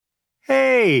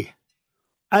Hey!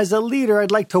 As a leader,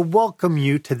 I'd like to welcome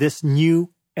you to this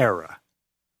new era.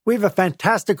 We have a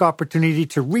fantastic opportunity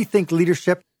to rethink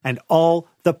leadership and all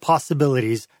the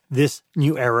possibilities this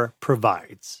new era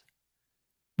provides.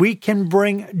 We can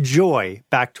bring joy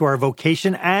back to our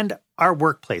vocation and our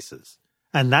workplaces.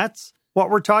 And that's what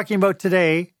we're talking about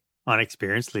today on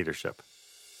Experienced Leadership.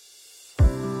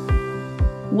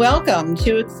 Welcome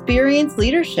to Experienced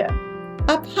Leadership,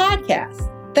 a podcast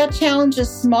that challenges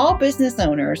small business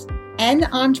owners and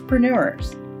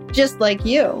entrepreneurs, just like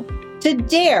you, to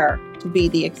dare to be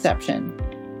the exception.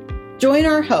 Join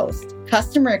our host,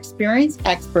 customer experience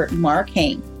expert Mark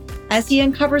Hain, as he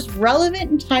uncovers relevant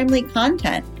and timely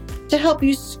content to help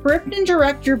you script and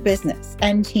direct your business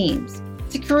and teams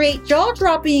to create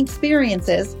jaw-dropping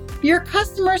experiences your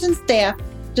customers and staff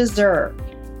deserve.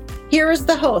 Here is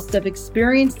the host of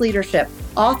Experienced Leadership,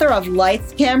 author of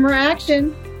Lights, Camera,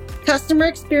 Action, customer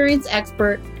experience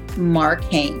expert Mark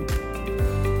Hain.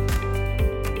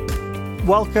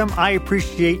 Welcome. I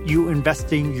appreciate you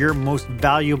investing your most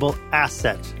valuable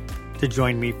asset to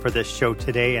join me for this show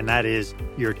today, and that is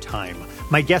your time.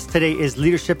 My guest today is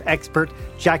leadership expert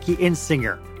Jackie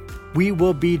Insinger. We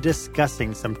will be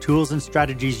discussing some tools and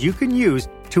strategies you can use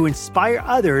to inspire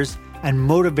others and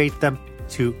motivate them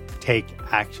to take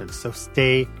action. So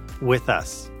stay with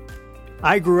us.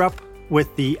 I grew up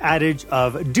with the adage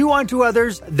of do unto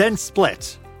others, then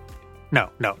split. No,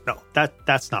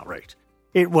 that's not right.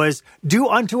 It was do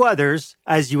unto others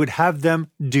as you would have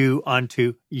them do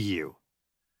unto you.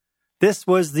 This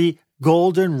was the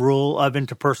golden rule of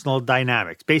interpersonal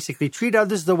dynamics. Basically, treat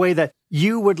others the way that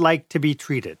you would like to be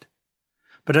treated.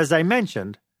 But as I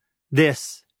mentioned,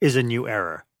 this is a new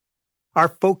era. Our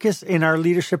focus in our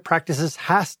leadership practices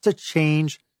has to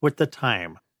change with the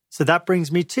time. So that brings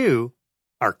me to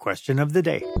our question of the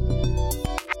day.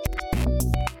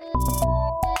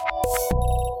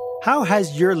 How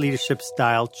has your leadership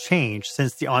style changed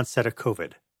since the onset of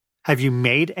COVID? Have you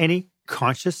made any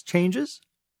conscious changes?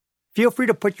 Feel free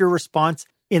to put your response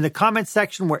in the comment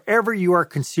section wherever you are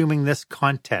consuming this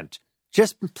content.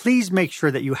 Just please make sure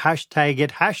that you hashtag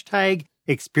it, hashtag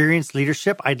Experienced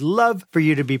Leadership. I'd love for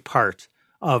you to be part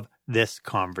of this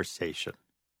conversation.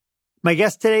 My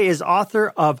guest today is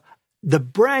author of the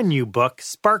brand new book,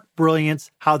 Spark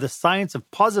Brilliance, How the Science of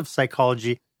Positive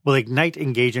Psychology Will Ignite,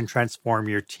 Engage, and Transform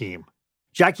Your Team.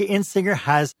 Jackie Insinger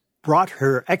has brought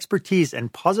her expertise in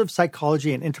positive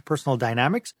psychology and interpersonal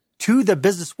dynamics to the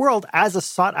business world as a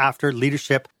sought-after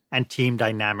leadership and team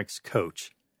dynamics coach.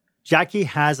 Jackie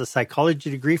has a psychology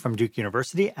degree from Duke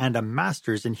University and a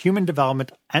master's in human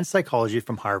development and psychology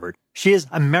from Harvard. She is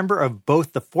a member of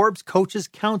both the Forbes Coaches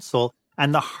Council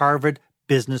and the Harvard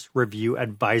Business Review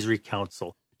Advisory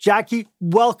Council. Jackie,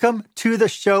 welcome to the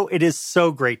show. It is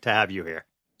so great to have you here.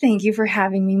 Thank you for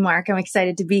having me, Mark. I'm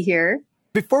excited to be here.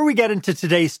 Before we get into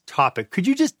today's topic, could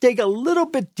you just dig a little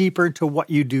bit deeper into what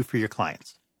you do for your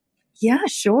clients? Yeah,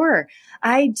 sure.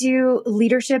 I do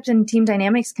leadership and team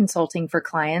dynamics consulting for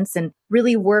clients and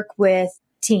really work with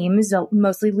teams,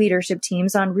 mostly leadership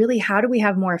teams, on really how do we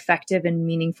have more effective and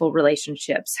meaningful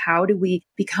relationships? How do we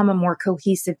become a more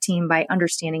cohesive team by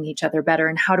understanding each other better?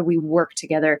 And how do we work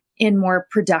together in more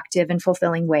productive and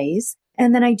fulfilling ways?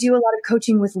 And then I do a lot of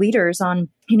coaching with leaders on,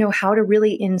 how to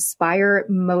really inspire,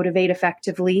 motivate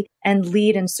effectively, and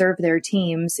lead and serve their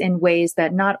teams in ways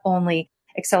that not only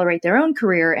accelerate their own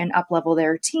career and up-level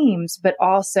their teams, but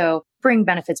also bring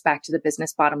benefits back to the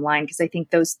business bottom line. Because I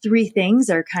think those three things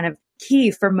are kind of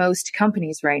key for most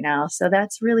companies right now. So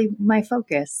that's really my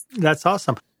focus. That's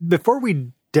awesome. Before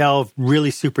we delve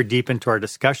really super deep into our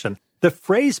discussion, the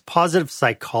phrase positive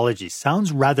psychology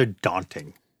sounds rather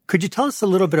daunting. Could you tell us a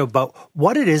little bit about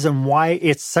what it is and why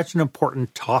it's such an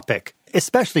important topic,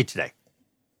 especially today?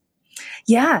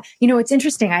 Yeah. It's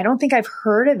interesting. I don't think I've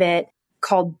heard of it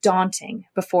called daunting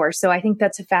before. So I think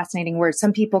that's a fascinating word.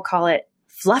 Some people call it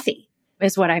fluffy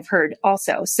is what I've heard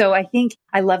also. So I think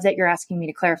I love that you're asking me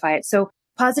to clarify it. So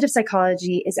positive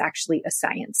psychology is actually a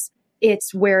science.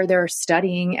 It's where they're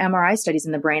studying MRI studies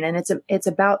in the brain. And it's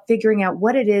about figuring out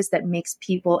what it is that makes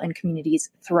people and communities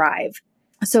thrive.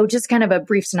 So just kind of a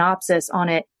brief synopsis on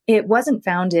it. It wasn't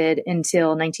founded until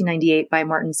 1998 by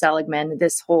Martin Seligman,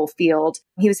 this whole field.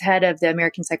 He was head of the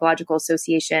American Psychological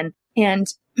Association and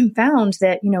found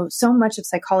that, so much of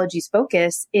psychology's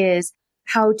focus is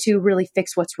how to really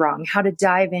fix what's wrong, how to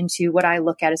dive into what I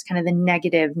look at as kind of the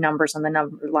negative numbers on the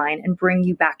number line and bring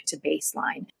you back to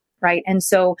baseline. Right. And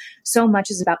so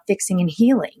much is about fixing and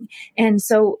healing. And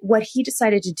so what he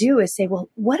decided to do is say, well,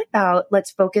 what about let's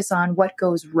focus on what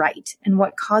goes right and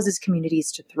what causes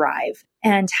communities to thrive?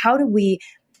 And how do we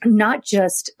not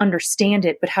just understand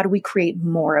it, but how do we create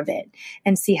more of it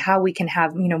and see how we can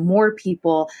have, more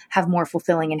people have more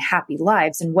fulfilling and happy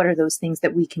lives? And what are those things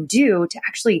that we can do to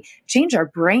actually change our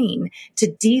brain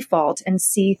to default and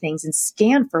see things and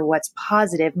scan for what's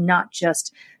positive, not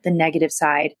just the negative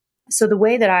side. So the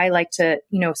way that I like to,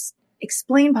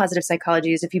 explain positive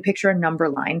psychology is if you picture a number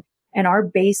line and our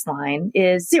baseline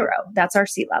is 0. That's our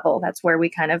sea level. That's where we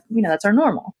kind of, that's our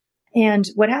normal. And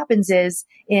what happens is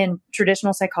in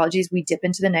traditional psychologies, we dip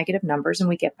into the negative numbers and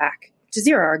we get back to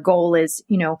 0. Our goal is,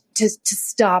 to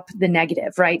stop the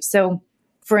negative, right? So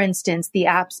for instance, the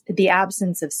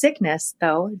absence of sickness,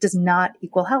 though, does not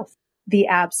equal health. The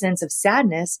absence of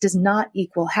sadness does not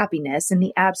equal happiness. And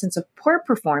the absence of poor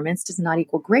performance does not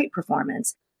equal great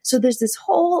performance. So there's this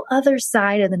whole other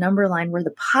side of the number line where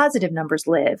the positive numbers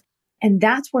live. And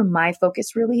that's where my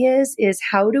focus really is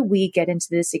how do we get into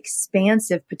this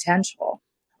expansive potential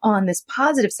on this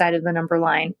positive side of the number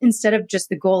line instead of just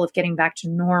the goal of getting back to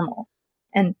normal?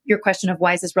 And your question of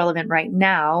why is this relevant right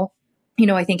now?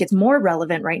 I think it's more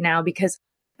relevant right now because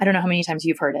I don't know how many times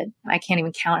you've heard it. I can't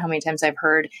even count how many times I've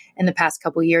heard in the past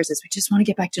couple of years is we just want to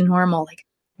get back to normal. Like,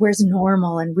 where's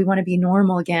normal? And we want to be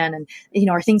normal again. And,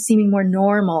 are things seeming more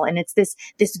normal? And it's this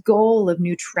goal of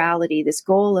neutrality, this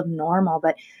goal of normal.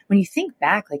 But when you think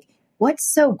back, like,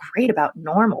 what's so great about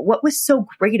normal? What was so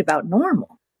great about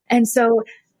normal? And so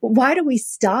why do we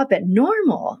stop at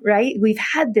normal, right? We've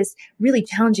had this really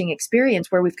challenging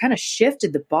experience where we've kind of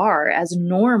shifted the bar as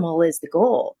normal is the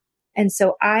goal. And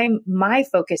so my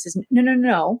focus is,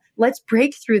 no, let's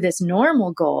break through this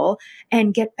normal goal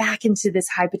and get back into this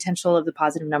high potential of the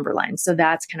positive number line. So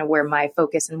that's kind of where my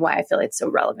focus and why I feel it's so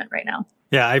relevant right now.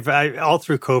 Yeah, I all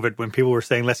through COVID, when people were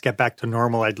saying, let's get back to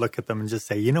normal, I'd look at them and just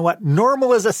say, you know what?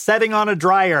 Normal is a setting on a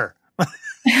dryer.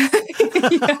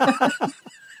 Yeah.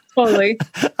 Totally.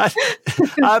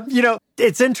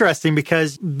 It's interesting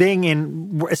because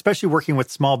especially working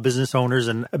with small business owners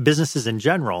and businesses in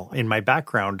general, in my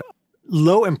background,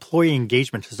 low employee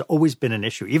engagement has always been an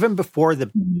issue. Even before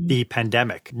the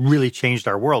pandemic really changed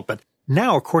our world. But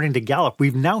now, according to Gallup,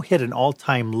 we've now hit an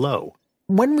all-time low.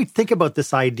 When we think about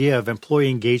this idea of employee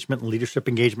engagement and leadership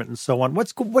engagement and so on,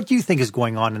 what do you think is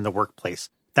going on in the workplace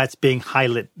that's being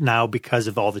highlighted now because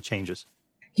of all the changes?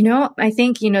 I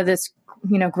think, this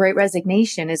great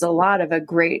resignation is a lot of a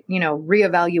great,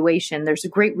 reevaluation. There's a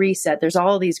great reset. There's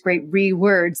all these great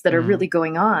words that are really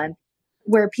going on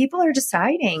where people are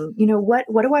deciding, what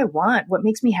do I want? What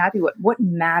makes me happy? What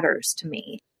matters to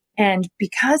me? And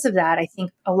because of that, I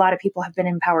think a lot of people have been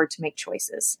empowered to make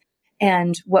choices.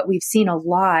 And what we've seen a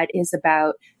lot is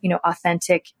about,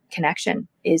 authentic connection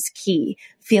is key,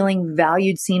 feeling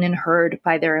valued, seen, and heard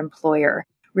by their employer.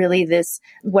 Really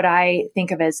what I think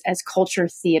of as culture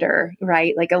theater,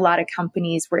 right? Like a lot of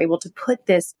companies were able to put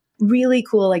this really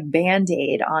cool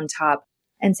Band-Aid on top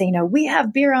and say, we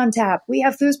have beer on tap. We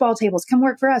have foosball tables. Come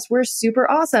work for us. We're super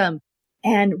awesome.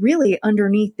 And really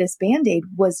underneath this Band-Aid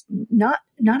was not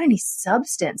any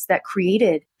substance that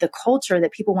created the culture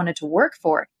that people wanted to work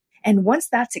for. And once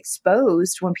that's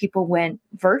exposed, when people went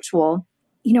virtual,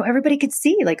 everybody could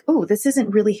see this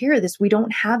isn't really here. We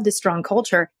don't have this strong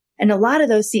culture. And a lot of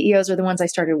those CEOs are the ones I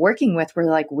started working with were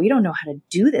like, we don't know how to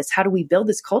do this. How do we build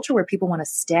this culture where people want to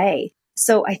stay?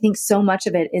 So I think so much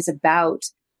of it is about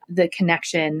the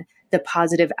connection, the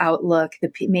positive outlook,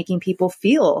 making people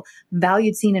feel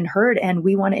valued, seen, and heard. And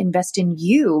we want to invest in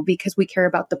you because we care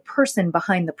about the person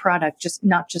behind the product,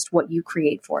 not just what you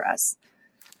create for us.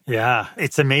 Yeah,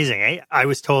 it's amazing. Eh? I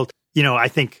was told, I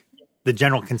think the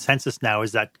general consensus now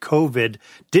is that COVID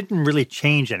didn't really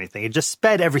change anything. It just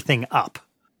sped everything up.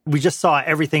 We just saw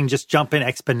everything just jump in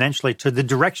exponentially to the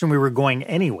direction we were going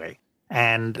anyway.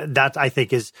 And that, I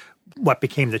think, is what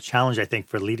became the challenge, I think,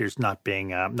 for leaders not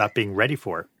being ready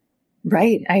for.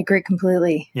 Right. I agree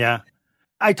completely. Yeah.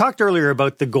 I talked earlier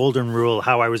about the golden rule,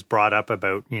 how I was brought up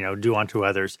about, do unto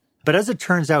others. But as it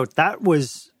turns out, that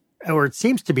was, or it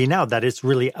seems to be now, that it's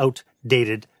really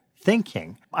outdated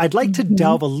thinking. I'd like to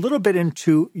delve a little bit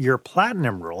into your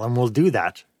platinum rule, and we'll do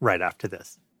that right after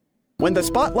this. When the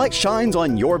spotlight shines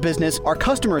on your business, are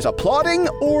customers applauding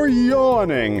or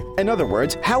yawning? In other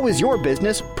words, how is your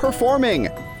business performing?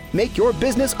 Make your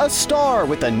business a star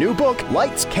with the new book,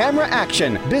 Lights, Camera,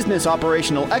 Action, Business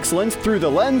Operational Excellence Through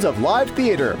the Lens of Live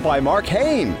Theater by Mark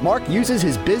Hain. Mark uses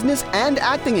his business and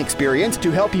acting experience to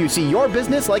help you see your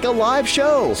business like a live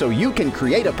show so you can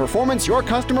create a performance your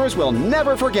customers will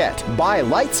never forget. Buy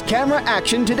Lights, Camera,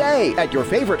 Action today at your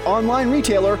favorite online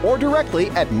retailer or directly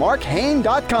at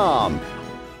markhain.com.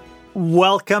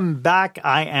 Welcome back.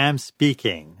 I am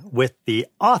speaking with the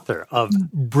author of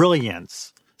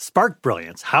Brilliance, Spark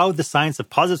Brilliance, How the Science of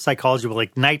Positive Psychology Will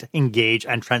Ignite, Engage,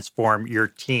 and Transform Your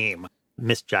Team.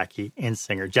 Miss Jackie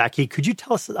Insinger. Jackie, could you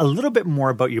tell us a little bit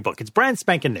more about your book? It's brand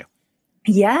spanking new.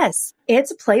 Yes, it's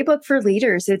a playbook for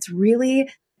leaders. It's really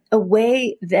a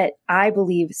way that I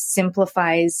believe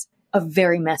simplifies a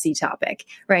very messy topic,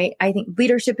 right? I think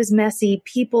leadership is messy,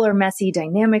 people are messy,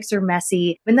 dynamics are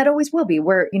messy, and that always will be.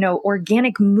 We're,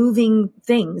 organic moving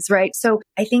things, right? So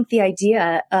I think the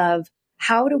idea of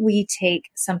how do we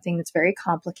take something that's very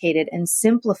complicated and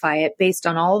simplify it based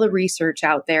on all the research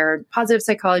out there, positive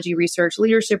psychology research,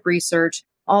 leadership research,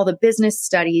 all the business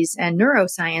studies and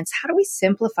neuroscience, how do we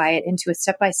simplify it into a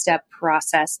step-by-step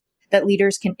process that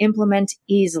leaders can implement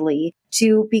easily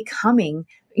to becoming,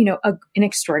 an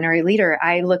extraordinary leader?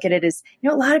 I look at it as,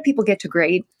 a lot of people get to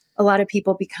great. A lot of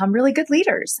people become really good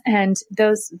leaders. And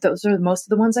those are most of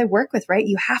the ones I work with, right?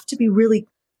 You have to be really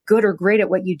good or great at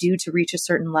what you do to reach a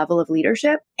certain level of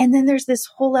leadership. And then there's this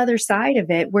whole other side of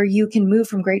it where you can move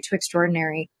from great to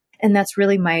extraordinary. And that's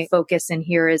really my focus in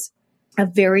here, is a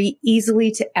very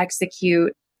easily to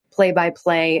execute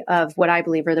play-by-play of what I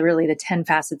believe are the 10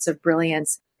 facets of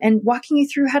brilliance, and walking you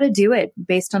through how to do it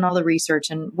based on all the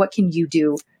research and what can you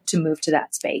do to move to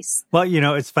that space. Well,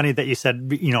 it's funny that you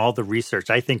said, all the research.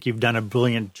 I think you've done a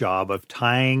brilliant job of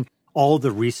tying all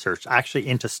the research actually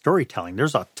into storytelling.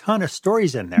 There's a ton of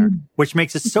stories in there, which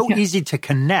makes it so easy to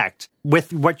connect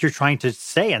with what you're trying to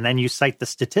say. And then you cite the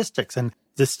statistics, and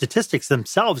the statistics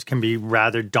themselves can be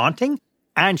rather daunting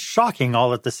and shocking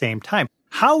all at the same time.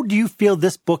 How do you feel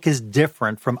this book is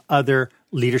different from other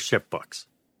leadership books?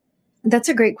 That's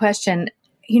a great question.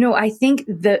 I think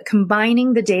that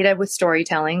combining the data with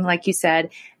storytelling, like you said,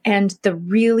 and the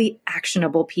really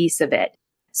actionable piece of it.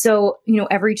 So,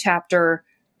 every chapter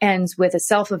ends with a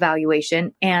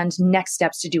self-evaluation and next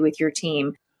steps to do with your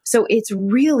team. So it's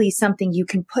really something you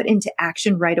can put into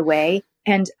action right away.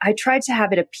 And I tried to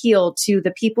have it appeal to the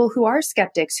people who are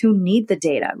skeptics, who need the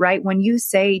data, right? When you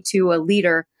say to a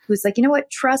leader who's like,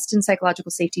 trust and psychological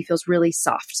safety feels really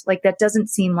soft. Like, that doesn't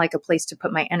seem like a place to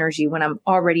put my energy when I'm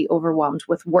already overwhelmed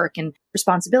with work and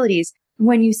responsibilities.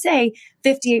 When you say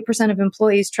 58% of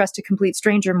employees trust a complete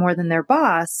stranger more than their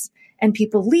boss, and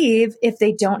people leave if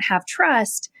they don't have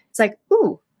trust, it's like,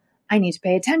 ooh, I need to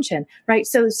pay attention, right?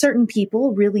 So certain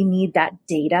people really need that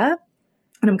data,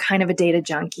 and I'm kind of a data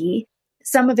junkie.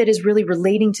 Some of it is really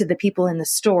relating to the people in the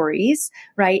stories,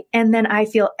 right? And then I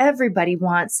feel everybody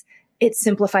wants it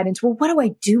simplified into, well, what do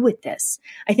I do with this?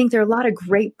 I think there are a lot of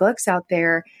great books out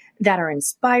there that are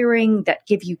inspiring, that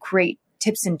give you great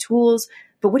tips and tools,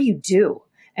 but what do you do?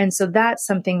 And so that's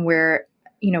something where,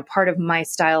 part of my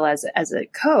style as a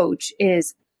coach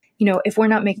is, if we're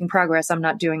not making progress, I'm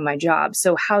not doing my job.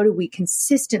 So how do we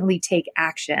consistently take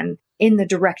action in the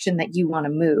direction that you want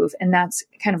to move? And that's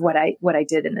kind of what I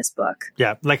did in this book.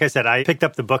 Yeah. Like I said, I picked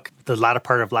up the book the latter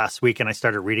part of last week and I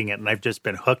started reading it, and I've just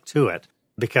been hooked to it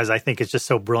because I think it's just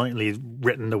so brilliantly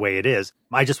written the way it is.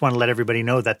 I just want to let everybody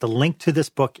know that the link to this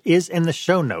book is in the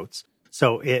show notes.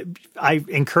 So I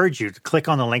encourage you to click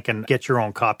on the link and get your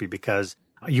own copy, because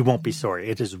you won't be sorry.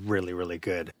 It is really, really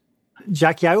good.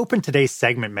 Jackie, I opened today's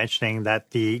segment mentioning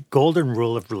that the golden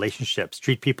rule of relationships: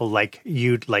 treat people like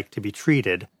you'd like to be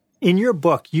treated. In your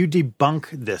book, you debunk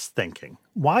this thinking.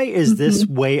 Why is this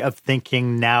way of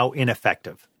thinking now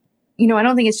ineffective? I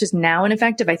don't think it's just now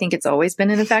ineffective. I think it's always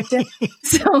been ineffective.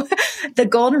 So the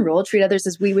golden rule, treat others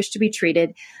as we wish to be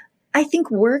treated, I think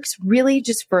works really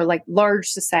just for large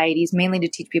societies, mainly to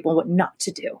teach people what not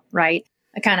to do, right?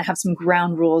 I kind of have some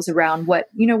ground rules around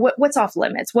what's off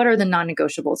limits, what are the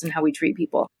non-negotiables and how we treat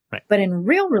people. Right. But in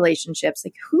real relationships,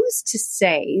 who's to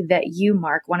say that you,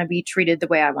 Mark, want to be treated the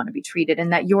way I want to be treated,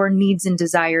 and that your needs and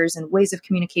desires and ways of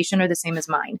communication are the same as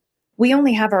mine? We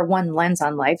only have our one lens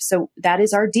on life. So that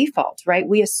is our default, right?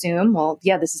 We assume, well,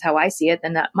 yeah, this is how I see it,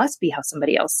 then that must be how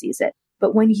somebody else sees it.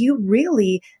 But when you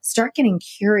really start getting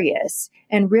curious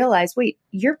and realize, wait,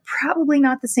 you're probably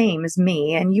not the same as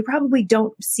me, and you probably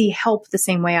don't see help the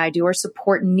same way I do, or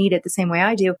support and need it the same way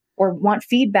I do, or want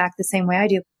feedback the same way I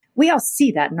do. We all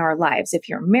see that in our lives. If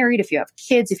you're married, if you have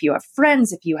kids, if you have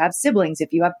friends, if you have siblings,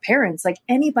 if you have parents,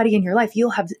 anybody in your life,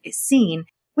 you'll have seen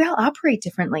we all operate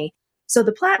differently. So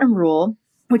the Platinum Rule,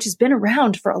 which has been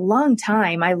around for a long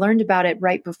time, I learned about it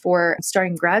right before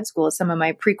starting grad school as some of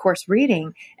my pre-course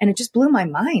reading, and it just blew my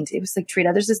mind. It was treat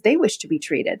others as they wish to be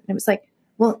treated. And it was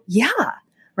well, yeah,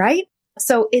 right?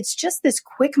 So it's just this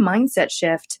quick mindset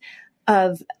shift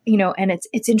of, and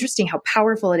it's interesting how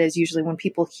powerful it is usually when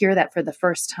people hear that for the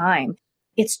first time.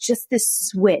 It's just this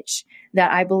switch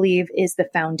that I believe is the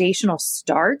foundational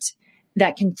start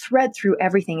that can thread through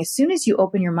everything. As soon as you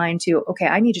open your mind to, okay,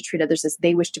 I need to treat others as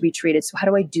they wish to be treated. So how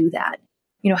do I do that?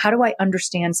 How do I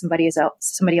understand somebody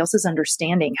else's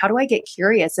understanding? How do I get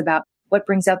curious about what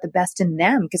brings out the best in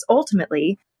them? Because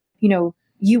ultimately,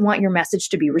 you want your message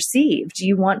to be received.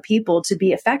 You want people to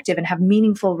be effective and have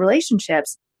meaningful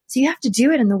relationships. So you have to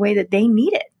do it in the way that they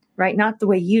need it, right? Not the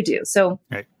way you do. So,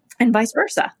 right. And vice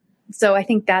versa. So I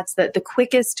think that's the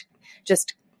quickest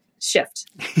just shift.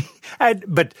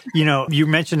 But, you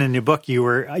mentioned in your book, you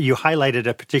highlighted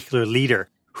a particular leader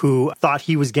who thought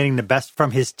he was getting the best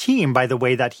from his team by the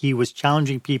way that he was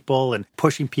challenging people and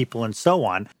pushing people and so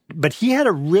on. But he had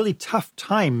a really tough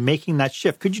time making that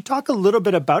shift. Could you talk a little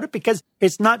bit about it? Because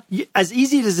it's not as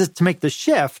easy as it is to make the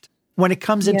shift when it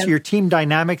comes into your team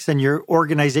dynamics and your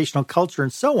organizational culture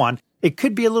and so on. It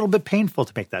could be a little bit painful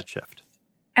to make that shift.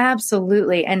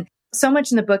 Absolutely. And so much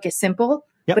in the book is simple,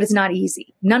 but it's not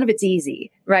easy. None of it's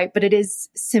easy, right? But it is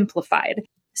simplified.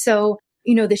 So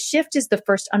the shift is the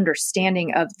first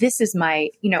understanding of this is my,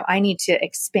 I need to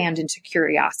expand into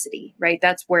curiosity, right?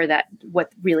 That's where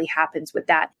what really happens with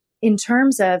that. In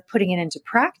terms of putting it into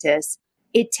practice,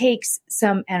 it takes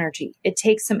some energy. It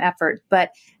takes some effort,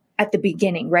 but at the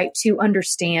beginning, right? To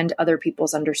understand other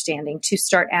people's understanding, to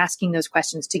start asking those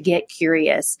questions, to get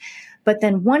curious. But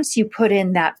then once you put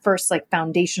in that first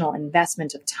foundational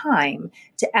investment of time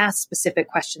to ask specific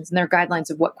questions, and there are guidelines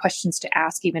of what questions to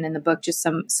ask, even in the book, just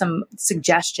some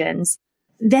suggestions,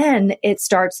 then it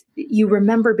starts, you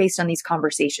remember based on these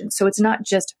conversations. So it's not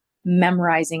just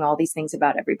memorizing all these things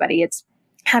about everybody. It's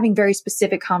having very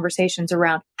specific conversations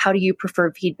around how do you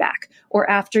prefer feedback? Or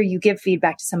after you give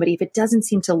feedback to somebody, if it doesn't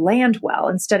seem to land well,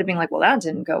 instead of being like, well, that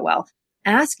didn't go well,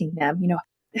 asking them,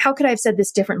 how could I have said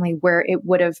this differently where it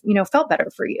would have, felt better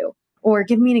for you? Or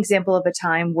give me an example of a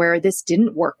time where this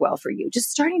didn't work well for you. Just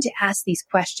starting to ask these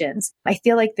questions. I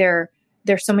feel like there's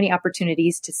so many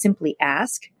opportunities to simply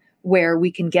ask where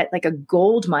we can get a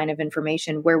gold mine of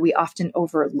information where we often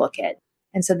overlook it.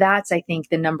 And so that's, I think,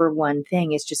 the number one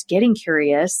thing is just getting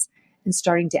curious and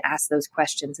starting to ask those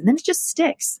questions. And then it just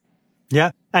sticks.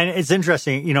 Yeah. And it's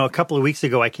interesting. A couple of weeks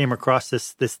ago, I came across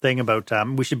this thing about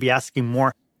we should be asking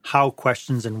more how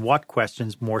questions and what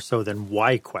questions more so than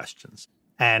why questions.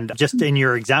 And just in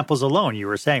your examples alone, you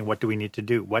were saying, what do we need to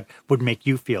do? What would make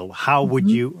you feel? How would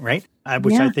you, right?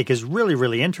 Which I think is really,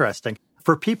 really interesting.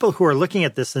 For people who are looking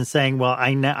at this and saying, well,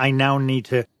 I now need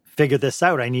to figure this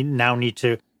out. I now need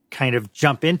to kind of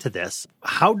jump into this.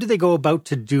 How do they go about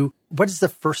what is the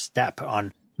first step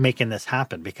on making this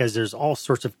happen? Because there's all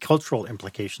sorts of cultural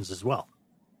implications as well.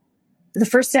 The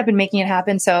first step in making it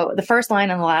happen. So the first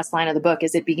line and the last line of the book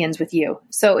is it begins with you.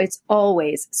 So it's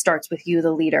always starts with you,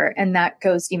 the leader. And that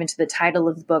goes even to the title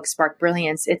of the book, Spark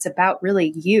Brilliance. It's about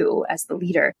really you as the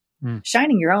leader,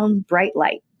 shining your own bright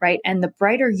light, right? And the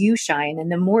brighter you shine and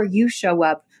the more you show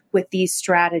up with these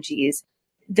strategies,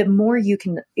 the more you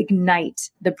can ignite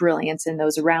the brilliance in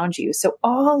those around you. So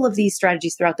all of these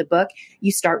strategies throughout the book,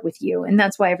 you start with you. And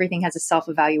that's why everything has a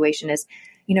self-evaluation is,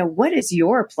 what is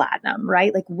your platinum,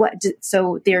 right?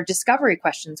 So there are discovery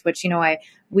questions, which,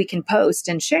 we can post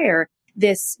and share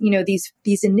this,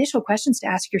 these initial questions to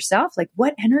ask yourself,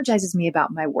 what energizes me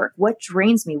about my work? What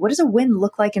drains me? What does a win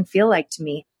look like and feel like to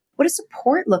me? What does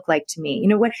support look like to me?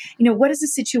 What is a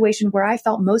situation where I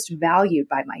felt most valued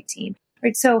by my team?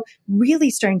 Right. So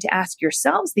really starting to ask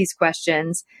yourselves these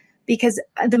questions, because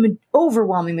the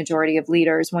overwhelming majority of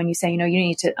leaders, when you say, you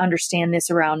need to understand this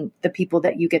around the people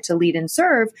that you get to lead and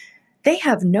serve, they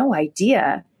have no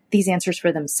idea these answers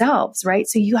for themselves. Right.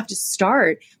 So you have to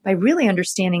start by really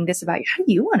understanding this about you. How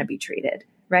do you want to be treated?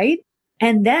 Right.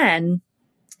 And then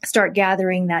start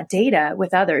gathering that data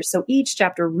with others. So each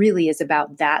chapter really is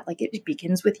about that. It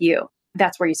begins with you.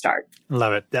 That's where you start.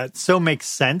 Love it. That so makes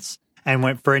sense.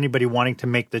 And for anybody wanting to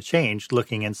make the change,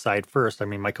 looking inside first. I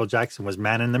mean, Michael Jackson was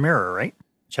man in the mirror, right?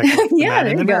 Check out the man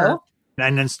in the mirror.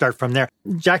 And then start from there.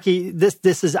 Jackie, this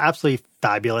is absolutely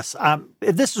fabulous.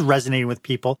 If this is resonating with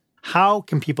people, how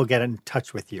can people get in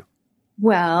touch with you?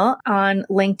 Well, on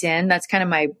LinkedIn, that's kind of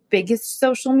my biggest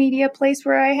social media place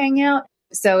where I hang out.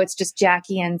 So it's just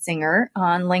Jackie Ensinger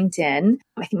on LinkedIn.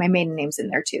 I think my maiden name's in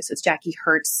there too. So it's Jackie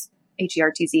Hertz,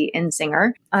 Hertz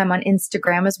Ensinger. I'm on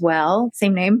Instagram as well,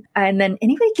 same name. And then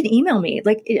anybody can email me,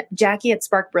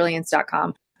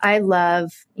 Jackie@sparkbrilliance.com. I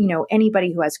love,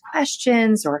 anybody who has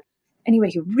questions or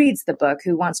anybody who reads the book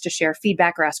who wants to share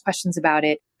feedback or ask questions about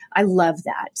it. I love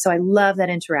that. So I love that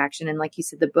interaction. And like you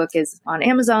said, the book is on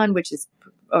Amazon, which is,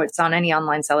 it's on any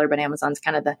online seller, but Amazon's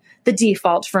kind of the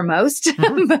default for most.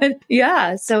 But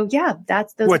yeah, so yeah,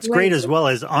 that's those. What's great as well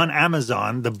is on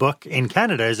Amazon, the book in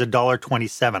Canada is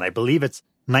 $1.27. I believe it's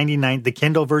 99. The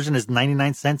Kindle version is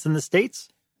 99 cents in the States.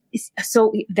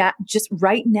 So that just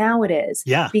right now it is.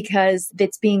 Yeah. Because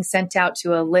it's being sent out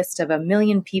to a list of 1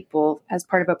 million people as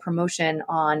part of a promotion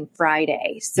on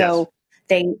Friday. So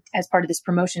they, as part of this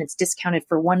promotion, it's discounted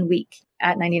for 1 week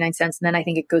at 99 cents. And then I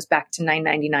think it goes back to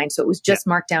 $9.99. So it was just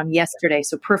marked down yesterday.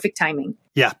 So perfect timing.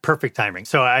 Yeah, perfect timing.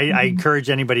 So I encourage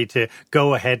anybody to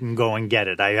go ahead and go and get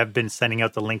it. I have been sending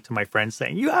out the link to my friends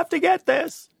saying, you have to get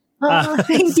this.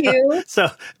 Thank you. So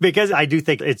because I do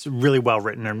think it's really well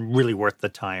written and really worth the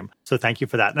time. So thank you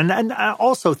for that. And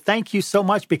also thank you so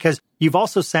much because you've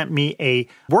also sent me a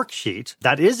worksheet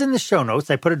that is in the show notes.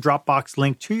 I put a Dropbox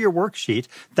link to your worksheet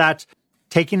that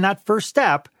taking that first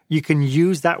step, you can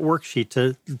use that worksheet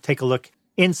to take a look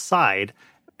inside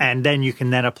and then you can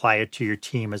then apply it to your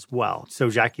team as well. So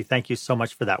Jackie, thank you so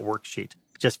much for that worksheet.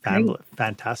 Just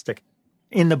fantastic.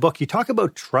 In the book, you talk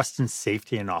about trust and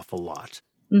safety an awful lot.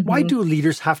 Mm-hmm. Why do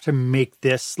leaders have to make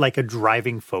this like a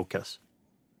driving focus?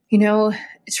 You know,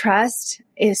 trust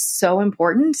is so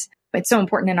important. It's so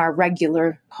important in our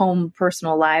regular home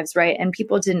personal lives, right? And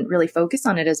people didn't really focus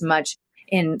on it as much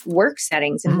in work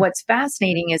settings. And what's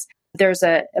fascinating is there's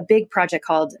a big project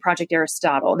called Project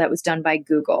Aristotle that was done by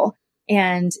Google.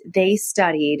 And they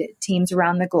studied teams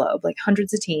around the globe, like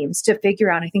hundreds of teams, to figure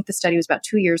out, I think the study was about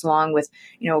 2 years long with,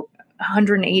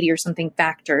 180 or something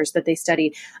factors that they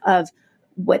studied of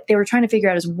what they were trying to figure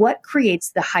out is what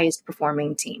creates the highest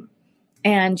performing team.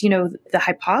 And, the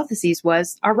hypothesis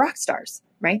was our rock stars,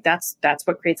 right? That's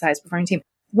what creates the highest performing team.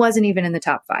 Wasn't even in the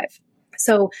top 5.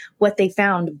 So what they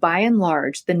found, by and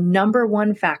large, the number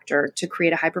one factor to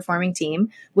create a high-performing team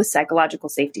was psychological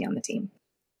safety on the team.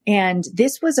 And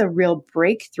this was a real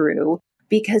breakthrough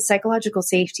because psychological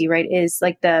safety, right, is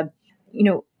like a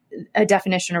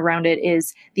definition around it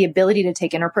is the ability to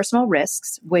take interpersonal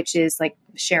risks, which is like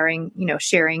sharing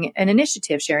an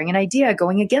initiative, sharing an idea,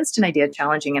 going against an idea,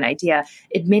 challenging an idea,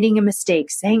 admitting a mistake,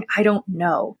 saying, I don't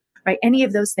know, right? Any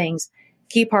of those things,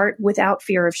 key part, without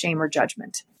fear of shame or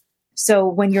judgment. So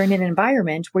when you're in an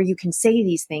environment where you can say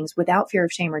these things without fear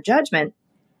of shame or judgment,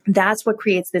 that's what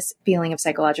creates this feeling of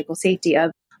psychological safety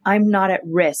of I'm not at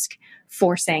risk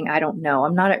for saying I don't know.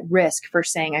 I'm not at risk for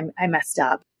saying I messed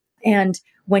up. And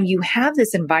when you have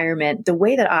this environment, the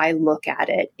way that I look at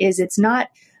it is it's not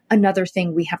another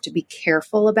thing we have to be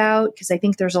careful about, because I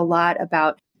think there's a lot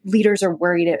about leaders are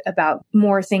worried about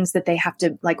more things that they have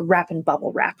to like wrap in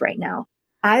bubble wrap right now.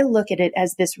 I look at it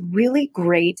as this really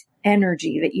great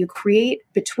energy that you create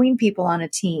between people on a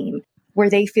team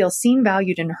where they feel seen,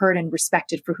 valued, and heard and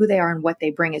respected for who they are and what they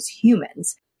bring as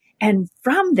humans. And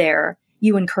from there,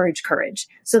 you encourage courage.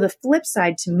 So the flip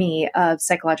side to me of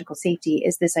psychological safety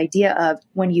is this idea of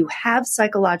when you have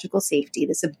psychological safety,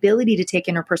 this ability to take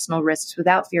interpersonal risks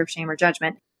without fear of shame or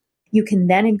judgment, you can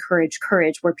then encourage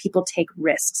courage where people take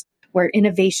risks, where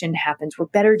innovation happens, where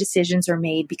better decisions are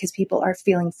made because people are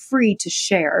feeling free to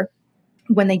share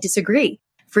when they disagree,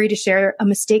 free to share a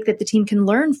mistake that the team can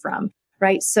learn from,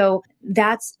 right? So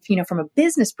that's, from a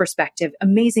business perspective,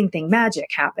 amazing thing, magic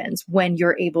happens when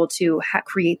you're able to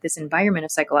create this environment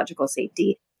of psychological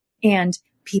safety and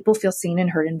people feel seen and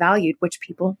heard and valued, which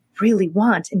people really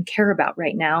want and care about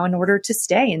right now in order to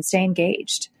stay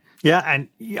engaged. Yeah, and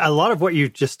a lot of what you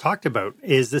just talked about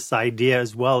is this idea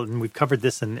as well, and we've covered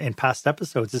this in past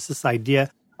episodes, is this idea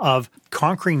of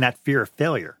conquering that fear of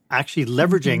failure, actually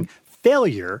leveraging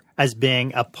failure as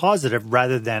being a positive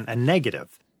rather than a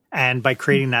negative. And by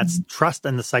creating that trust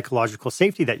and the psychological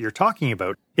safety that you're talking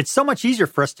about, it's so much easier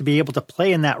for us to be able to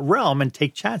play in that realm and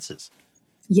take chances.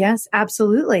 Yes,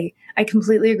 absolutely. I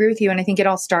completely agree with you. And I think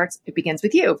it begins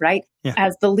with you, right? Yeah.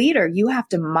 As the leader, you have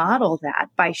to model that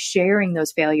by sharing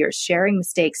those failures, sharing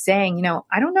mistakes, saying,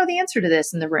 I don't know the answer to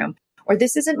this in the room, or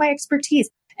this isn't my expertise.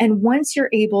 And once you're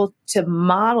able to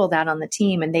model that on the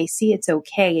team and they see it's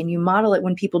okay, and you model it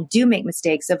when people do make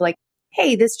mistakes of like,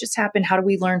 hey, this just happened. How do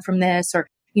we learn from this? Or,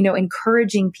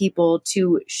 encouraging people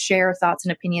to share thoughts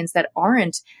and opinions that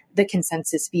aren't the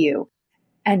consensus view.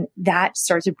 And that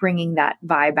starts bringing that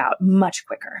vibe out much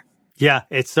quicker. Yeah,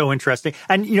 it's so interesting.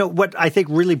 And, what I think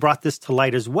really brought this to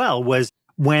light as well was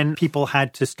when people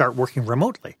had to start working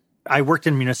remotely. I worked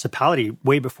in municipality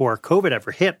way before COVID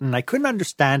ever hit, and I couldn't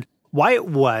understand why it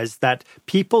was that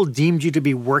people deemed you to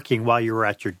be working while you were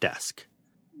at your desk.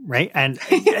 Right. And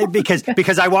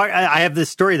because I have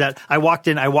this story that I walked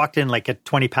in like at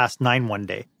 9:20 one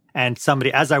day, and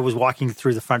somebody, as I was walking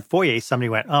through the front foyer, somebody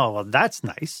went, oh, well, that's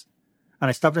nice. And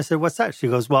I stopped and I said, what's that? She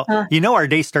goes, well, our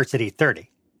day starts at 8:30.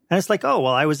 And it's like, oh,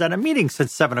 well, I was at a meeting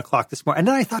since 7:00 this morning. And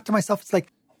then I thought to myself, it's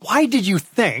like, why did you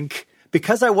think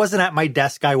because I wasn't at my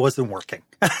desk, I wasn't working?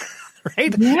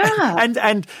 Right. Yeah.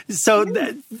 And so,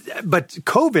 but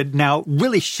COVID now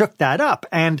really shook that up.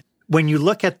 And when you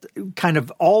look at kind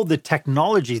of all the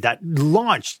technology that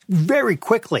launched very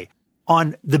quickly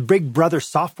on the Big Brother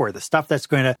software, the stuff that's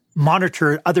going to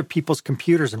monitor other people's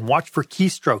computers and watch for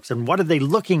keystrokes and what are they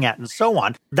looking at and so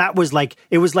on. It was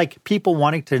like people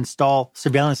wanting to install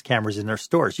surveillance cameras in their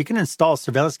stores. You can install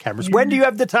surveillance cameras. When do you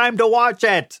have the time to watch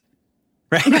it?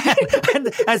 Right.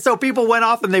 and so people went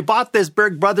off and they bought this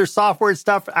Big Brother software and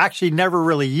stuff, actually never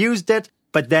really used it.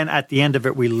 But then at the end of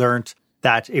it, we learned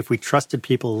that if we trusted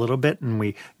people a little bit and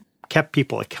we kept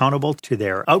people accountable to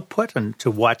their output and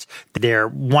to what they're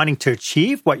wanting to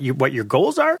achieve, what your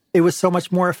goals are, it was so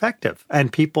much more effective.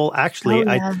 And people actually,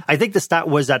 I think the stat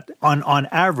was that on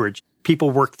average, people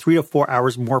work 3 to 4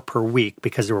 hours more per week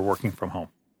because they were working from home.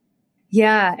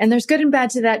 Yeah. And there's good and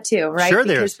bad to that too, right? Sure,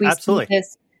 there's. Absolutely.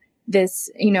 This,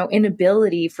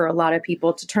 inability for a lot of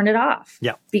people to turn it off.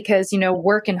 Yeah. Because,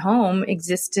 work and home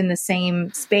exist in the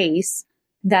same space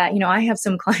that, I have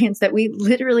some clients that we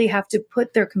literally have to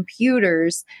put their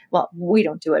computers, well, we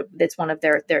don't do it. It's one of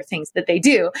their things that they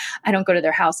do. I don't go to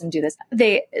their house and do this.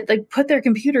 They put their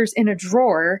computers in a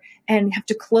drawer and have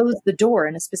to close the door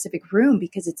in a specific room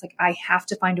because it's like, I have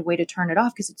to find a way to turn it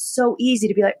off because it's so easy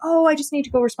to be like, oh, I just need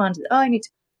to go respond to I need to,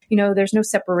 there's no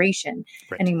separation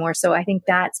anymore. So I think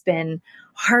that's been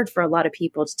hard for a lot of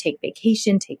people to take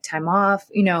vacation, take time off,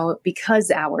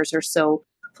 because hours are so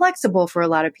flexible for a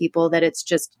lot of people that it's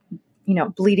just,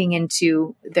 bleeding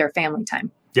into their family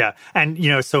time. Yeah. And,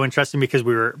 it's so interesting because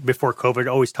we were, before COVID,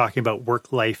 always talking about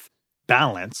work-life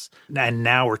balance. And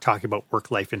now we're talking about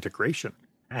work-life integration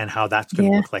and how that's going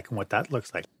to look like and what that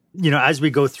looks like. As we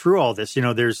go through all this,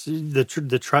 there's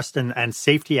the trust and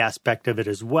safety aspect of it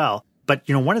as well. But,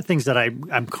 one of the things that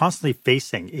I'm constantly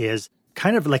facing is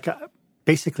kind of like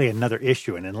basically another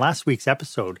issue. And in last week's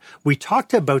episode, we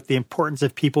talked about the importance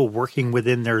of people working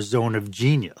within their zone of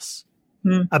genius,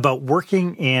 about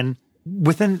working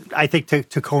within, I think,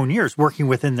 to coin years, working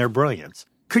within their brilliance.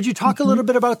 Could you talk a little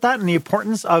bit about that and the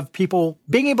importance of people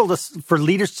being able for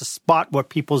leaders to spot what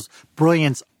people's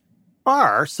brilliance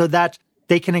are so that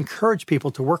they can encourage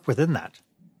people to work within that?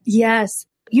 Yes.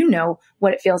 You know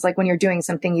what it feels like when you're doing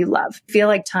something you love. Feel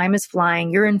like time is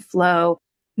flying. You're in flow.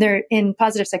 There, in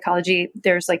positive psychology,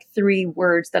 there's like 3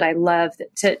 words that I love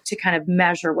to kind of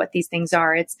measure what these things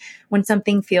are. It's when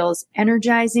something feels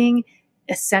energizing,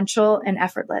 essential, and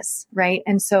effortless, right?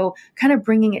 And so kind of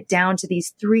bringing it down to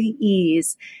these 3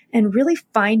 E's and really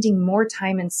finding more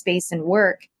time and space and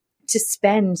work to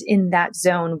spend in that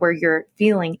zone where you're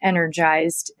feeling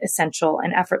energized, essential,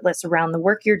 and effortless around the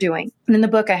work you're doing. And in the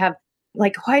book, I have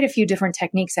quite a few different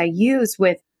techniques I use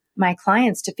with my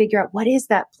clients to figure out what is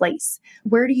that place?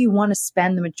 Where do you want to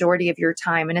spend the majority of your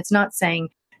time? And it's not saying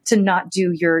to not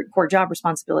do your core job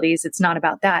responsibilities. It's not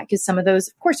about that because some of those,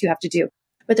 of course, you have to do.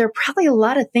 But there are probably a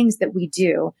lot of things that we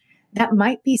do that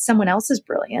might be someone else's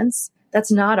brilliance.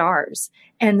 That's not ours.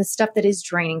 And the stuff that is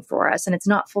draining for us and it's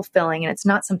not fulfilling and it's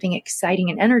not something exciting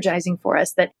and energizing for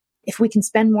us, that if we can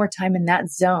spend more time in that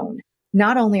zone,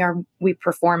 not only are we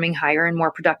performing higher and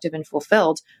more productive and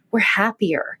fulfilled, we're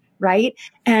happier, right?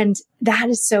 And that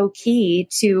is so key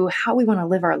to how we want to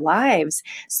live our lives.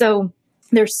 So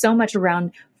there's so much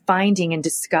around finding and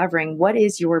discovering what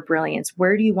is your brilliance?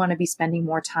 Where do you want to be spending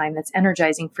more time that's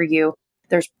energizing for you?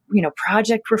 There's,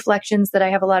 project reflections that I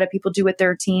have a lot of people do with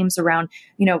their teams around,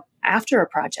 after a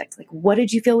project, like what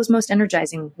did you feel was most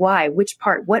energizing? Why? Which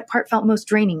part? What part felt most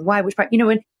draining? Why? Which part?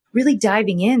 And really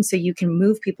diving in so you can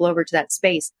move people over to that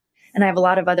space. And I have a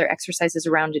lot of other exercises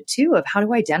around it too, of how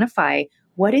to identify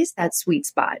what is that sweet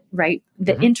spot, right?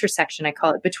 The intersection, I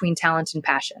call it, between talent and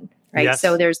passion, right? Yes.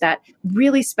 So there's that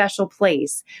really special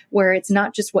place where it's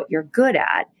not just what you're good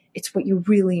at, it's what you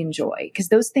really enjoy, because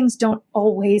those things don't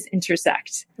always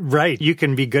intersect. Right. You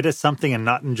can be good at something and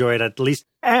not enjoy it at least.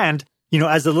 And,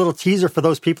 as a little teaser for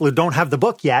those people who don't have the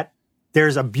book yet,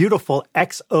 there's a beautiful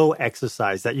XO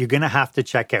exercise that you're going to have to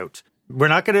check out. We're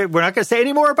not going to say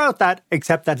any more about that,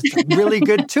 except that it's a really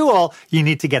good tool. You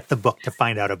need to get the book to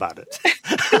find out about it.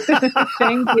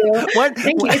 Thank you.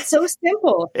 Thank you. It's so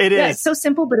simple. It is. It's so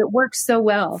simple, but it works so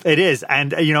well. It is.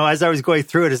 And, as I was going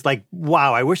through it, it's like,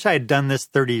 wow, I wish I had done this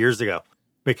 30 years ago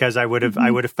because I would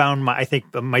have found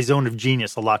my zone of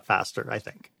genius a lot faster, I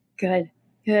think. Good.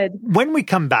 When we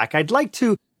come back, I'd like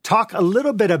to talk a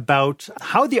little bit about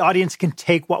how the audience can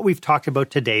take what we've talked about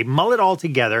today, mull it all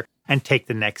together, and take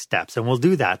the next steps. And we'll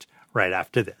do that right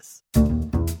after this.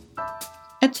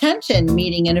 Attention,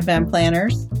 meeting and event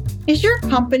planners. Is your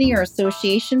company or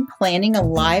association planning a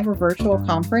live or virtual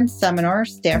conference, seminar,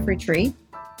 staff retreat?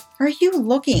 Are you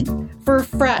looking for a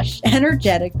fresh,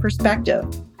 energetic perspective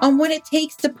on what it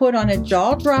takes to put on a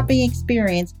jaw-dropping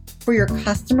experience for your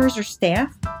customers or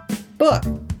staff? Book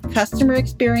customer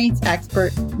experience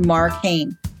expert Mark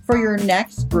Hain for your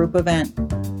next group event.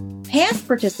 Past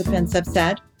participants have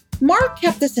said, Mark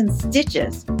kept us in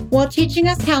stitches while teaching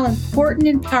us how important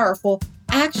and powerful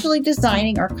actually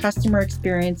designing our customer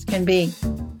experience can be.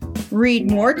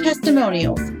 Read more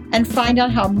testimonials and find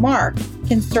out how Mark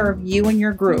can serve you and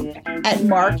your group at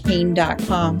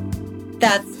markhain.com.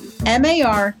 That's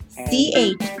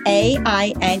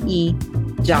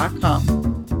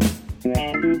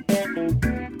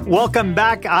markhaine.com. Welcome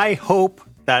back. I hope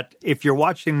that if you're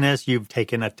watching this, you've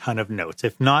taken a ton of notes.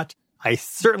 If not, I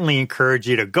certainly encourage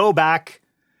you to go back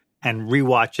and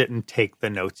rewatch it and take the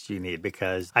notes you need,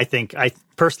 because I think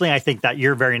that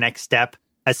your very next step,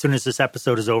 as soon as this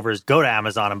episode is over, is go to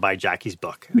Amazon and buy Jackie's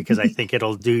book, because I think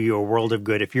it'll do you a world of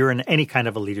good if you're in any kind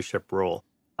of a leadership role.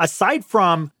 Aside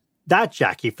from that,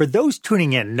 Jackie, for those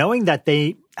tuning in, knowing that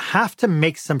they have to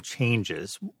make some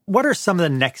changes, what are some of the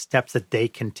next steps that they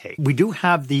can take? We do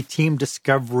have the team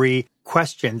discovery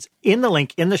questions in the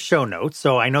link in the show notes,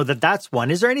 so I know that that's one.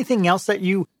 Is there anything else that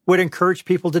you would encourage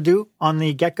people to do on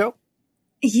the get-go?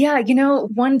 Yeah,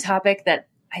 one topic that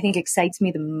I think excites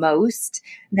me the most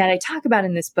that I talk about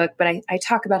in this book, but I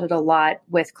talk about it a lot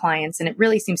with clients, and it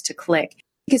really seems to click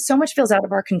because so much feels out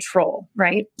of our control,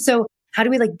 right? So how do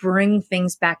we bring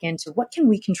things back into what can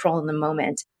we control in the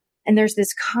moment? And there's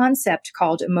this concept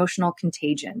called emotional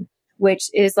contagion, which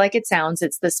is like it sounds,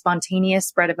 it's the spontaneous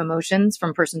spread of emotions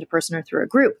from person to person or through a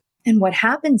group. And what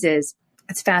happens is,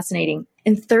 it's fascinating,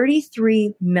 in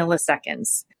 33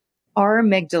 milliseconds, our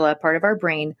amygdala, part of our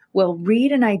brain, will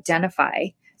read and identify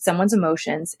someone's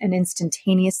emotions and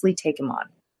instantaneously take them on.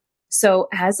 So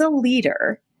as a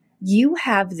leader, you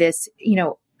have this,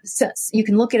 you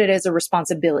can look at it as a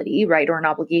responsibility, right? Or an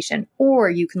obligation, or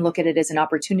you can look at it as an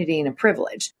opportunity and a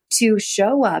privilege to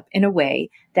show up in a way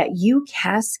that you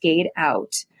cascade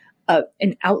out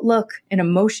an outlook, an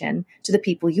emotion to the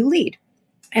people you lead.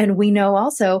 And we know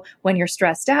also when you're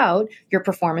stressed out, your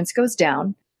performance goes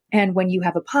down. And when you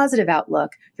have a positive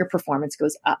outlook, your performance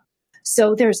goes up.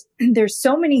 So there's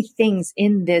so many things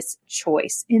in this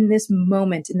choice, in this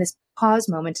moment, in this pause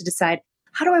moment to decide,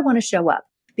 how do I want to show up?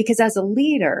 Because as a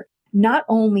leader, not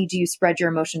only do you spread your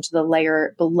emotion to the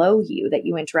layer below you that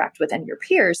you interact with and your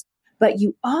peers, but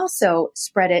you also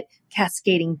spread it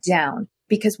cascading down,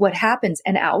 because what happens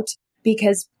and out,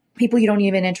 because people you don't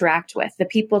even interact with, the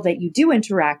people that you do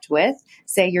interact with,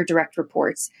 say your direct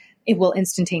reports, it will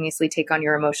instantaneously take on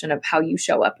your emotion of how you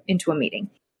show up into a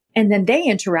meeting. And then they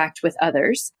interact with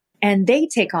others and they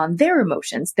take on their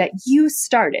emotions that you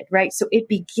started, right? So it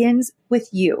begins with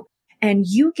you, and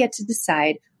you get to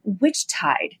decide which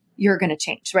tide you're going to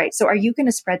change, right? So are you going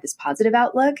to spread this positive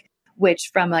outlook,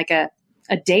 which from a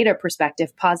data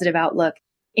perspective, positive outlook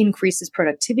increases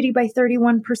productivity by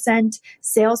 31%,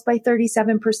 sales by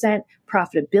 37%,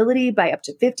 profitability by up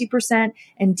to 50%,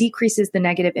 and decreases the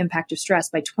negative impact of stress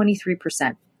by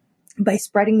 23% by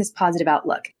spreading this positive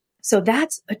outlook. So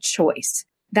that's a choice.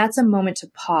 That's a moment to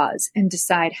pause and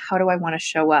decide, how do I want to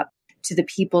show up to the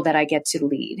people that I get to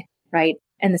lead, right?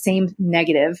 And the same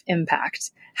negative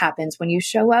impact happens when you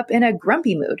show up in a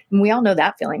grumpy mood. And we all know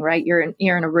that feeling, right? You're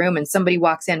in a room and somebody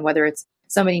walks in, whether it's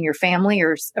somebody in your family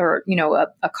or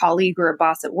a colleague or a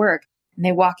boss at work, and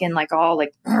they walk in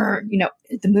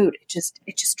the mood, it just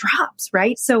drops,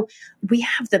 right? So we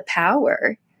have the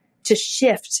power to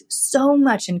shift so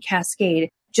much and cascade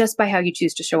just by how you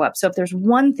choose to show up. So if there's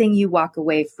one thing you walk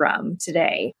away from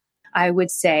today, I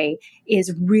would say,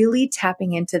 is really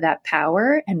tapping into that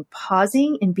power and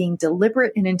pausing and being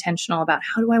deliberate and intentional about,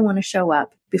 how do I want to show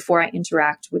up before I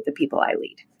interact with the people I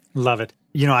lead? Love it.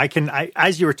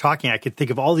 As you were talking, I could think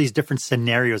of all these different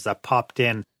scenarios that popped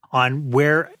in on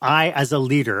where I, as a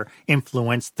leader,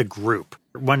 influenced the group.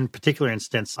 One particular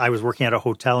instance, I was working at a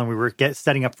hotel and we were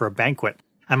setting up for a banquet.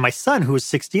 And my son, who was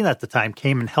 16 at the time,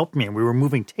 came and helped me, and we were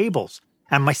moving tables.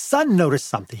 And my son noticed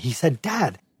something. He said,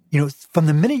 "Dad, from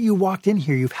the minute you walked in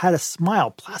here, you've had a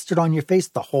smile plastered on your face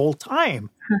the whole time."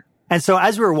 Huh. And so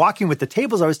as we were walking with the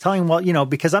tables, I was telling him,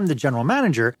 because I'm the general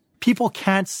manager, people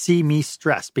can't see me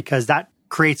stressed, because that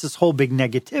creates this whole big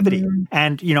negativity. Mm.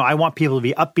 And, I want people to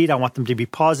be upbeat. I want them to be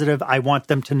positive. I want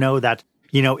them to know that,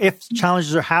 if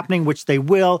challenges are happening, which they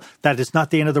will, that it's not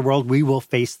the end of the world. We will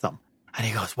face them. And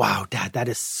he goes, "Wow, Dad, that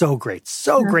is so great.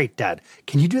 So great, Dad.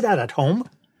 Can you do that at home?"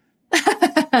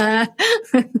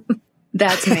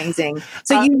 That's amazing.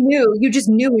 So you just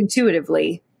knew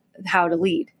intuitively how to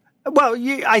lead. Well,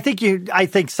 I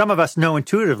think some of us know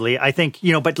intuitively. I think,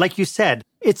 but like you said,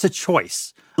 it's a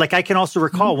choice. Like I can also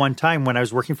recall one time when I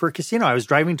was working for a casino, I was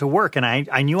driving to work and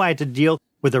I knew I had to deal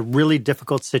with a really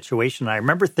difficult situation. I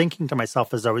remember thinking to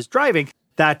myself as I was driving,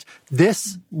 that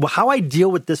how I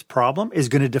deal with this problem is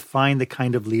going to define the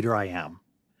kind of leader I am.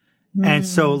 And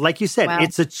so, like you said,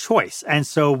 it's a choice. And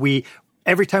so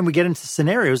every time we get into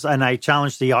scenarios, and I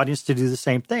challenge the audience to do the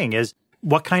same thing, is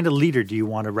what kind of leader do you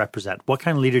want to represent? What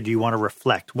kind of leader do you want to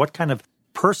reflect? What kind of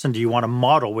person do you want to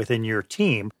model within your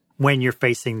team when you're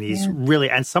facing these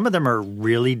and some of them are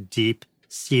really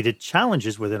deep-seated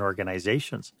challenges within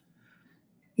organizations?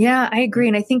 Yeah, I agree.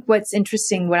 And I think what's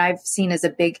interesting, what I've seen as a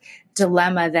big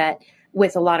dilemma that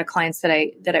with a lot of clients that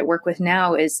I work with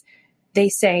now is they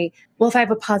say, well, if I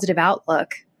have a positive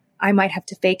outlook, I might have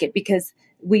to fake it because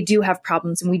we do have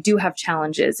problems and we do have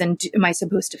challenges. And am I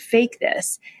supposed to fake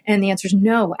this? And the answer is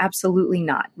no, absolutely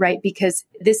not, right? Because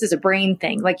this is a brain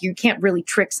thing. Like you can't really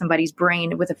trick somebody's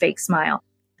brain with a fake smile.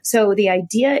 So the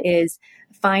idea is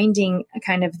finding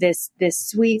kind of this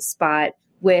sweet spot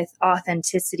with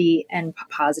authenticity and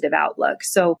positive outlook.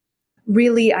 So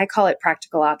really, I call it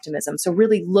practical optimism. So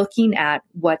really looking at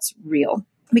what's real,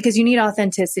 because you need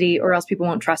authenticity or else people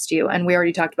won't trust you. And we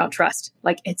already talked about trust,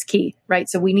 like it's key, right?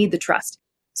 So we need the trust.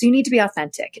 So you need to be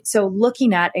authentic. So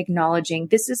looking at acknowledging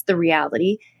this is the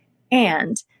reality,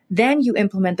 and then you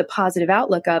implement the positive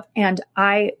outlook of,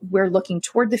 we're looking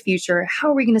toward the future. How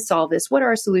are we going to solve this? What are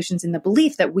our solutions, in the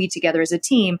belief that we together as a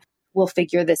team will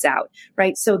figure this out,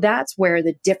 right? So that's where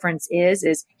the difference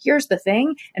is here's the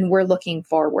thing, and we're looking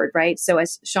forward, right? So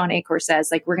as Shawn Achor says,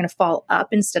 like we're going to fall up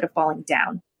instead of falling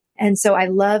down. And so I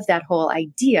love that whole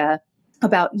idea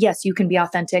about, yes, you can be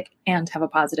authentic and have a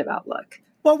positive outlook.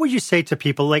 What would you say to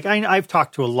people? Like I've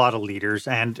talked to a lot of leaders,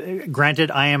 and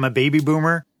granted, I am a baby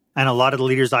boomer, and a lot of the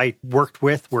leaders I worked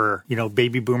with were,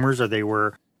 baby boomers, or they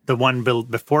were the one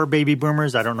before baby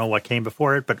boomers. I don't know what came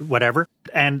before it, but whatever.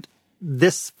 And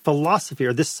this philosophy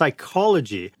or this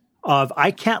psychology of I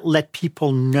can't let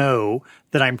people know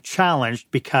that I'm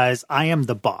challenged because I am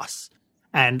the boss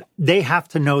and they have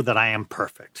to know that I am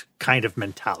perfect kind of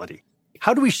mentality.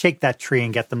 How do we shake that tree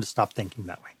and get them to stop thinking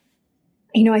that way?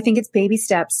 I think it's baby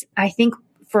steps. I think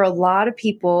for a lot of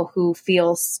people who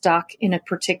feel stuck in a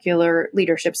particular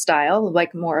leadership style,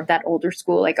 like more of that older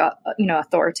school, like,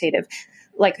 authoritative,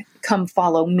 like come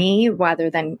follow me rather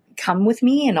than come with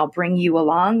me and I'll bring you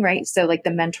along, right? So like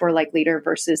the mentor-like leader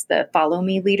versus the follow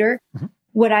me leader. Mm-hmm.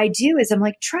 What I do is I'm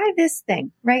like, try this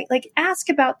thing, right? Like ask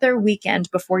about their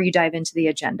weekend before you dive into the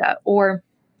agenda, or,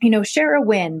 share a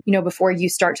win, before you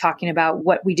start talking about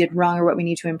what we did wrong or what we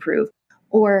need to improve.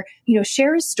 Or,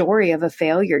 share a story of a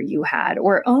failure you had,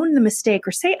 or own the mistake,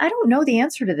 or say, I don't know the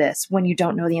answer to this when you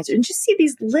don't know the answer. And just see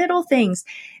these little things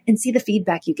and see the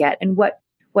feedback you get. And what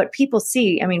people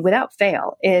see, without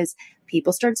fail, is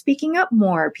people start speaking up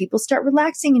more. People start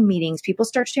relaxing in meetings. People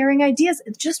start sharing ideas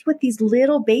just with these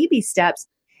little baby steps.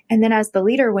 And then as the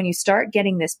leader, when you start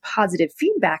getting this positive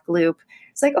feedback loop,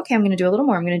 it's like, okay, I'm going to do a little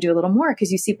more. I'm going to do a little more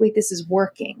because you see, wait, this is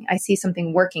working. I see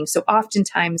something working. So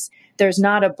oftentimes there's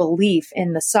not a belief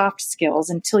in the soft skills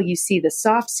until you see the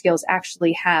soft skills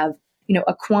actually have,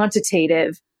 a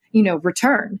quantitative,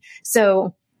 return.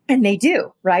 So, and they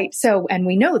do, right? So, and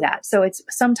we know that. So it's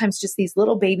sometimes just these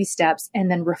little baby steps and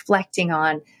then reflecting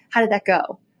on how did that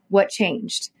go? What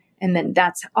changed? And then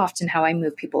that's often how I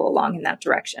move people along in that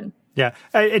direction. Yeah,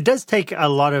 it does take a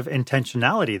lot of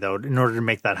intentionality, though, in order to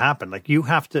make that happen. Like you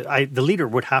have to, the leader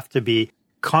would have to be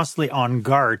constantly on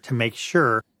guard to make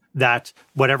sure that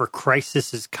whatever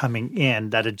crisis is coming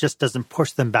in, that it just doesn't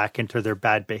push them back into their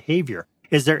bad behavior.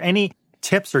 Is there any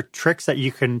tips or tricks that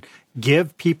you can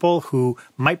give people who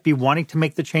might be wanting to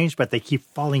make the change, but they keep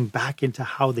falling back into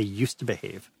how they used to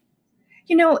behave?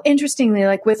 Interestingly,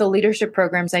 like with the leadership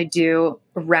programs I do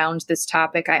around this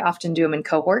topic, I often do them in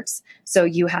cohorts. So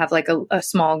you have like a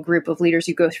small group of leaders,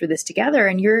 you go through this together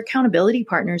and you're accountability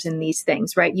partners in these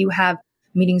things, right? You have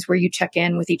meetings where you check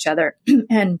in with each other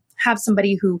and have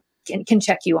somebody who can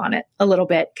check you on it a little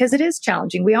bit, because it is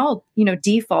challenging. We all,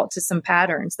 default to some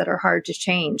patterns that are hard to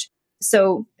change.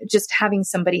 So just having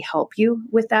somebody help you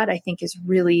with that, I think is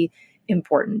really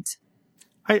important.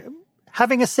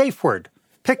 Having a safe word.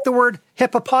 Pick the word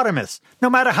hippopotamus. No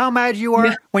matter how mad you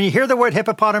are, when you hear the word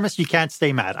hippopotamus, you can't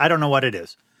stay mad. I don't know what it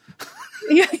is.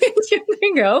 Yeah, there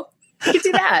you go. You can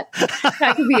do that.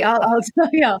 That could be, I'll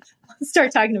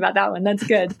start talking about that one. That's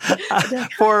good.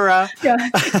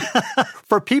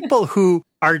 For people who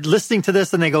are listening to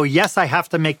this and they go, yes, I have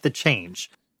to make the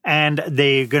change. And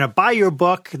they're going to buy your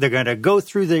book. They're going to go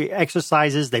through the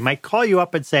exercises. They might call you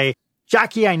up and say,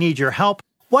 Jackie, I need your help.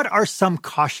 What are some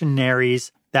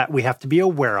cautionaries that we have to be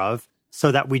aware of so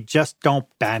that we just don't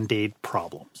band-aid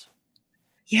problems?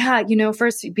 Yeah,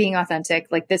 first being authentic,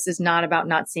 like this is not about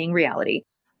not seeing reality.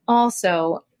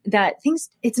 Also, that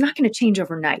it's not going to change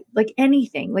overnight. Like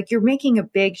anything, like you're making a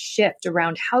big shift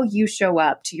around how you show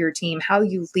up to your team, how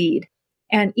you lead.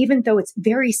 And even though it's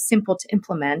very simple to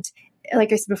implement,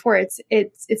 like I said before,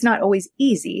 it's not always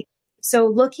easy. So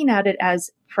looking at it as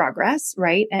progress,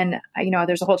 right? And,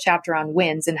 there's a whole chapter on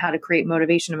wins and how to create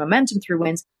motivation and momentum through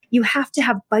wins. You have to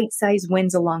have bite-sized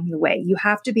wins along the way. You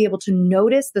have to be able to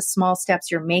notice the small steps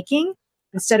you're making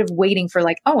instead of waiting for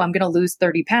like, oh, I'm going to lose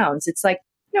 30 pounds. It's like,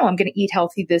 no, I'm going to eat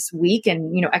healthy this week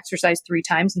and, exercise 3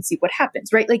 times and see what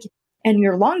happens, right? Like, and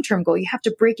your long-term goal, you have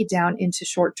to break it down into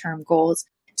short-term goals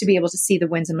to be able to see the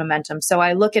wins and momentum. So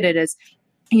I look at it as,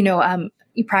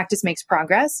 practice makes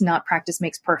progress, not practice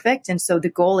makes perfect. And so the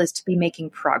goal is to be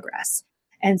making progress.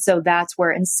 And so that's where,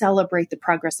 and celebrate the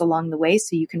progress along the way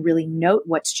so you can really note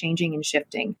what's changing and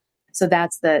shifting. So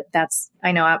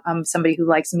I know I'm somebody who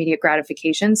likes immediate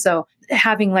gratification. So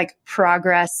having like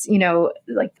progress,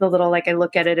 like I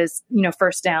look at it as,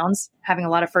 first downs, having a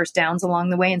lot of first downs along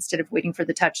the way instead of waiting for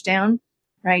the touchdown,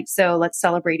 right? So let's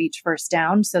celebrate each first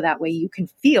down so that way you can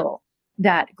feel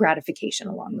that gratification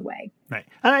along the way. Right.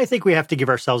 And I think we have to give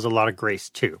ourselves a lot of grace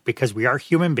too, because we are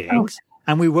human beings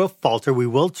and we will falter, we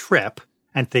will trip,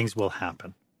 and things will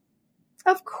happen.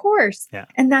 Of course. Yeah.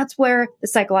 And that's where the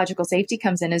psychological safety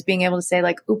comes in, is being able to say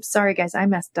like, oops, sorry guys, I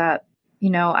messed up.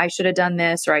 I should have done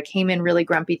this, or I came in really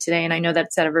grumpy today and I know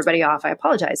that set everybody off. I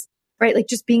apologize. Right. Like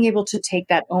just being able to take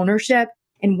that ownership.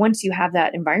 And once you have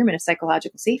that environment of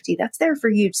psychological safety, that's there for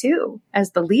you too,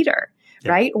 as the leader.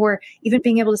 Yeah. Right. Or even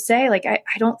being able to say like, I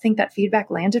don't think that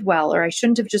feedback landed well, or I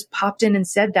shouldn't have just popped in and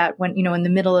said that when, in the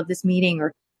middle of this meeting,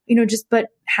 or, but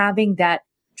having that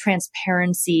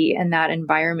transparency and that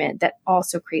environment that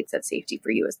also creates that safety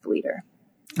for you as the leader.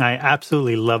 I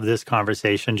absolutely love this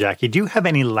conversation, Jackie. Do you have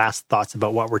any last thoughts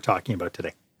about what we're talking about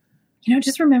today?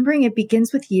 Just remembering it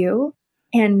begins with you.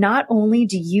 And not only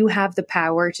do you have the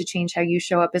power to change how you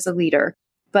show up as a leader,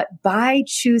 but by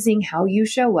choosing how you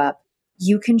show up,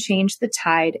 you can change the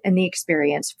tide and the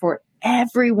experience for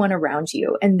everyone around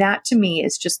you. And that to me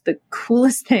is just the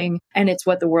coolest thing. And it's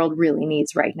what the world really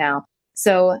needs right now.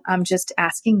 So I'm just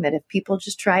asking that if people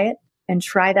just try it and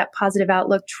try that positive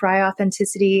outlook, try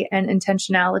authenticity and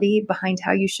intentionality behind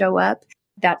how you show up,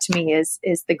 that to me is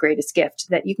the greatest gift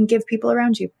that you can give people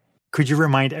around you. Could you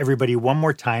remind everybody one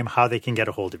more time how they can get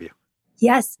a hold of you?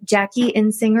 Yes, Jackie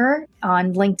Insinger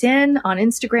on LinkedIn, on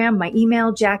Instagram, my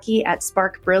email,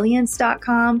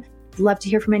 jackie@sparkbrilliance.com. Love to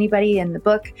hear from anybody. And the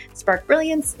book, Spark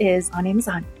Brilliance, is on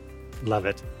Amazon. Love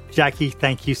it. Jackie,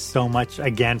 thank you so much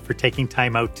again for taking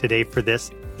time out today for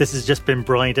this. This has just been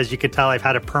brilliant. As you can tell, I've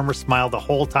had a perma smile the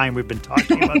whole time we've been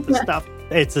talking about this stuff.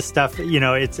 It's the stuff,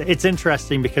 it's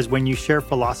interesting because when you share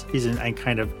philosophies and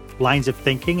kind of lines of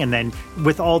thinking, and then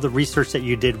with all the research that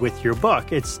you did with your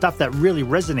book, it's stuff that really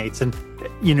resonates. And,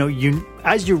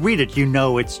 as you read it,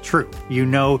 it's true.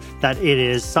 That it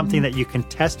is something that you can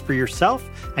test for yourself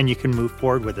and you can move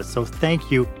forward with it. So thank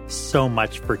you so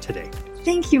much for today.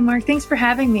 Thank you, Mark. Thanks for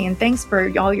having me. And thanks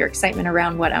for all your excitement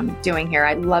around what I'm doing here.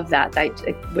 I love that.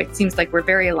 It seems like we're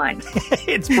very aligned.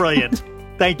 It's brilliant.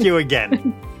 Thank you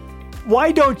again.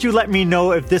 Why don't you let me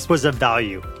know if this was of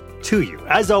value to you?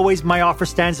 As always, my offer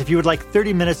stands. If you would like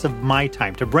 30 minutes of my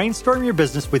time to brainstorm your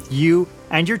business with you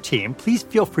and your team, please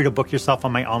feel free to book yourself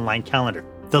on my online calendar.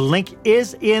 The link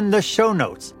is in the show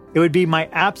notes. It would be my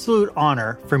absolute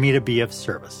honor for me to be of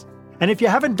service. And if you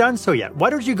haven't done so yet, why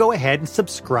don't you go ahead and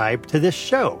subscribe to this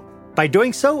show? By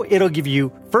doing so, it'll give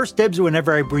you first dibs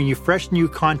whenever I bring you fresh new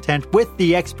content with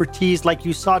the expertise like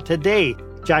you saw today.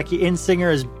 Jackie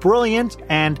Insinger is brilliant,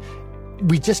 and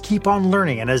we just keep on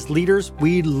learning. And as leaders,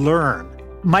 we learn.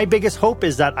 My biggest hope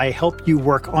is that I help you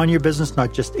work on your business,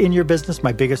 not just in your business.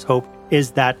 My biggest hope is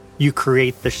that you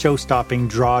create the show-stopping,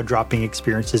 jaw-dropping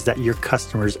experiences that your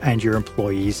customers and your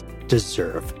employees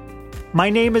deserve.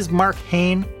 My name is Mark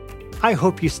Hain. I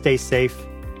hope you stay safe,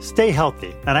 stay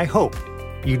healthy, and I hope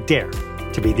you dare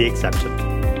to be the exception.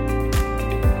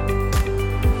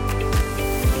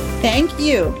 Thank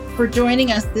you for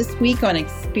joining us this week on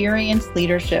Experience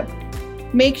Leadership.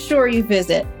 Make sure you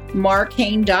visit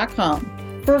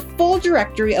markhain.com for a full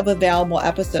directory of available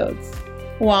episodes.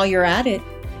 While you're at it,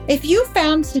 if you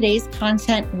found today's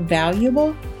content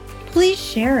valuable, please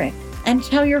share it and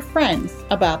tell your friends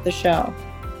about the show.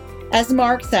 As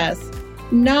Mark says,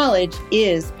 knowledge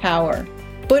is power,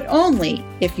 but only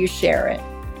if you share it.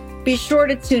 Be sure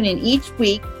to tune in each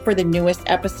week for the newest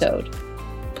episode.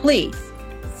 Please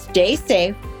stay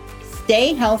safe,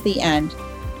 stay healthy, and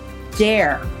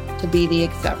dare to be the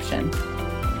exception.